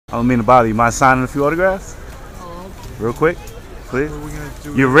I don't mean to bother you. Mind signing a few autographs? Oh, okay. Real quick, please. What are we gonna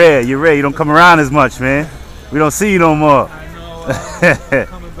do? You're rare. You're rare. You don't come around as much, man. We don't see you no more. I know.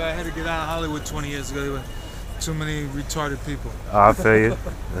 Coming back, I had to get out of Hollywood 20 years ago. There were too many retarded people. Oh, I feel you.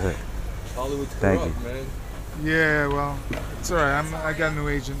 Hollywood's Thank corrupt, you. man. Yeah, well, it's all right. I got a new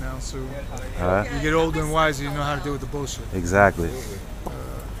agent now, so you get older and wiser, you know how to deal with the bullshit. Exactly.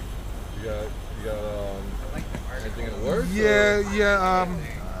 You got anything in the works? Yeah.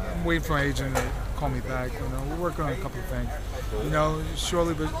 I'm waiting for my agent to call me back. You know, we're working on a couple of things. You know,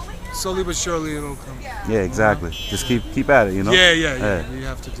 slowly but surely it'll come. Yeah, exactly. Just keep at it, you know. Yeah. You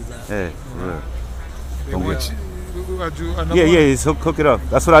have to do that. Yeah, for real. They want you. I do another Yeah, one? just hook it up.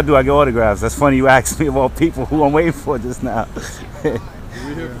 That's what I do. I get autographs. That's funny you asked me of all people who I'm waiting for just now. We're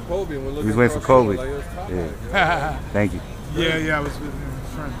here for Kobe and we're looking waiting for Kobe. Yeah. Thank you. Yeah, I was with a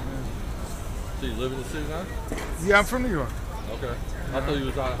friend. So you live in the city now? Yeah, I'm from New York. Okay. I thought you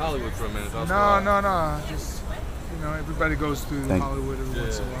was out of Hollywood for a minute. No. Just, you know, everybody goes through Hollywood every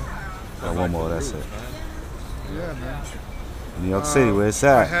once in a while. One more, that's it. Yeah, man. New York City, where it's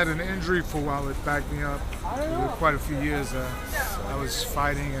I at. had an injury for a while. It backed me up. For quite a few years. I was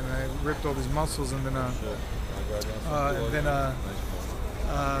fighting and I ripped all these muscles, and then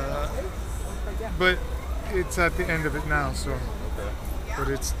but it's at the end of it now. So, but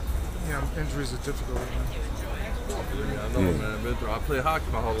it's, you know, injuries are difficult. Man. I know, man. I played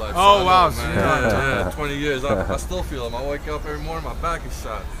hockey my whole life. Oh, so wow. Man. Yeah, 20 years. I still feel them. I wake up every morning, my back is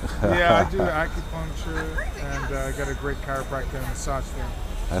shot. Yeah, I do acupuncture, and I got a great chiropractor and massage thing.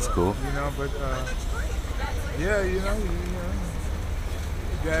 That's cool. You know, but yeah, you know.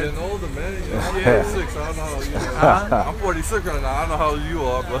 Getting older, man. You know, I'm 46. I don't know how you know. I'm 46 right now. I don't know how old you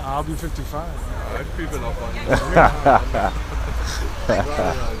are, but I'll be 55. I'm creeping up on you.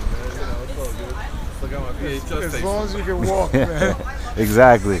 Look at my VHS as long as you can walk, man.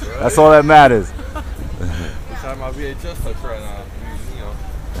 Exactly. That's all that matters. Just have my VHS touch right now. You know,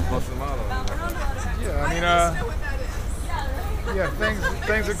 bust them out on me. Yeah, I mean,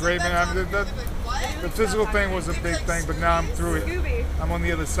 things are great, man. I mean, the physical thing was a big thing, but now I'm through it. I'm on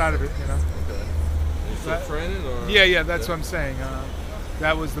the other side of it, you know. Okay. Are you still training, or? Yeah, that's what I'm saying.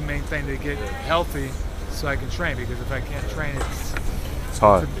 That was the main thing, to get healthy so I can train, because if I can't train, it's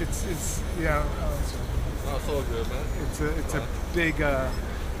hard. It's you know. It's all good, man. It's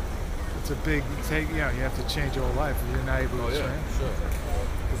a big take. You know, you have to change your whole life if you're not able to train. Sure.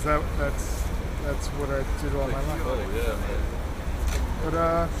 Because that's what I did all my life. Oh yeah, man.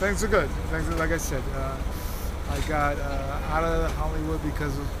 But things are good. Things are, like I said, I got out of Hollywood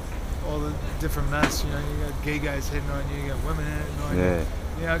because of all the different mess. You know, you got gay guys hitting on you, you got women hitting on you.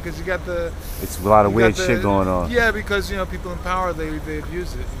 You know, because you got the. It's a lot of weird shit going on. Yeah, because, you know, people in power, they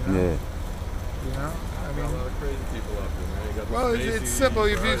abuse it. You know? Yeah. You know, I mean. A lot of crazy people out there, man. You got Well, it's simple.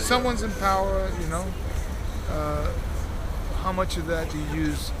 If someone's in power, you know, how much of that do you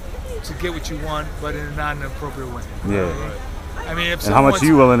use to get what you want, but in not an appropriate way? Yeah. Right? I mean, if and how much are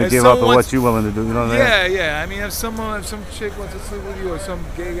you willing to give up and what you willing to do? You know what I mean? Yeah. I mean, if some chick wants to sleep with you, or some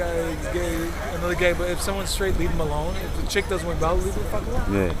gay guy, another gay, but if someone's straight, leave them alone. If the chick doesn't want to leave them the fuck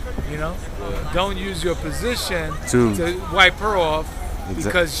alone. Yeah. You know, don't use your position to wipe her off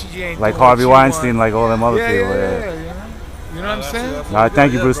because she ain't like doing Harvey what you Weinstein, want. like all them other people. Yeah. You know what I'm saying? All right,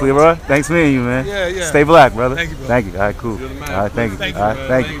 thank you, Bruce Leroy. Thanks for meeting you, man. Yeah. Stay black, brother. Thank you, brother. Thank you. All right, cool. You're the man. All right, thank you. Thank you, All right, man.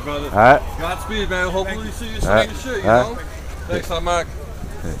 thank you. brother. All right. Godspeed, man. Hopefully you see you All right. swinging shit, you All right. know? Thanks, Taimak.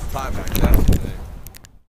 Taimak,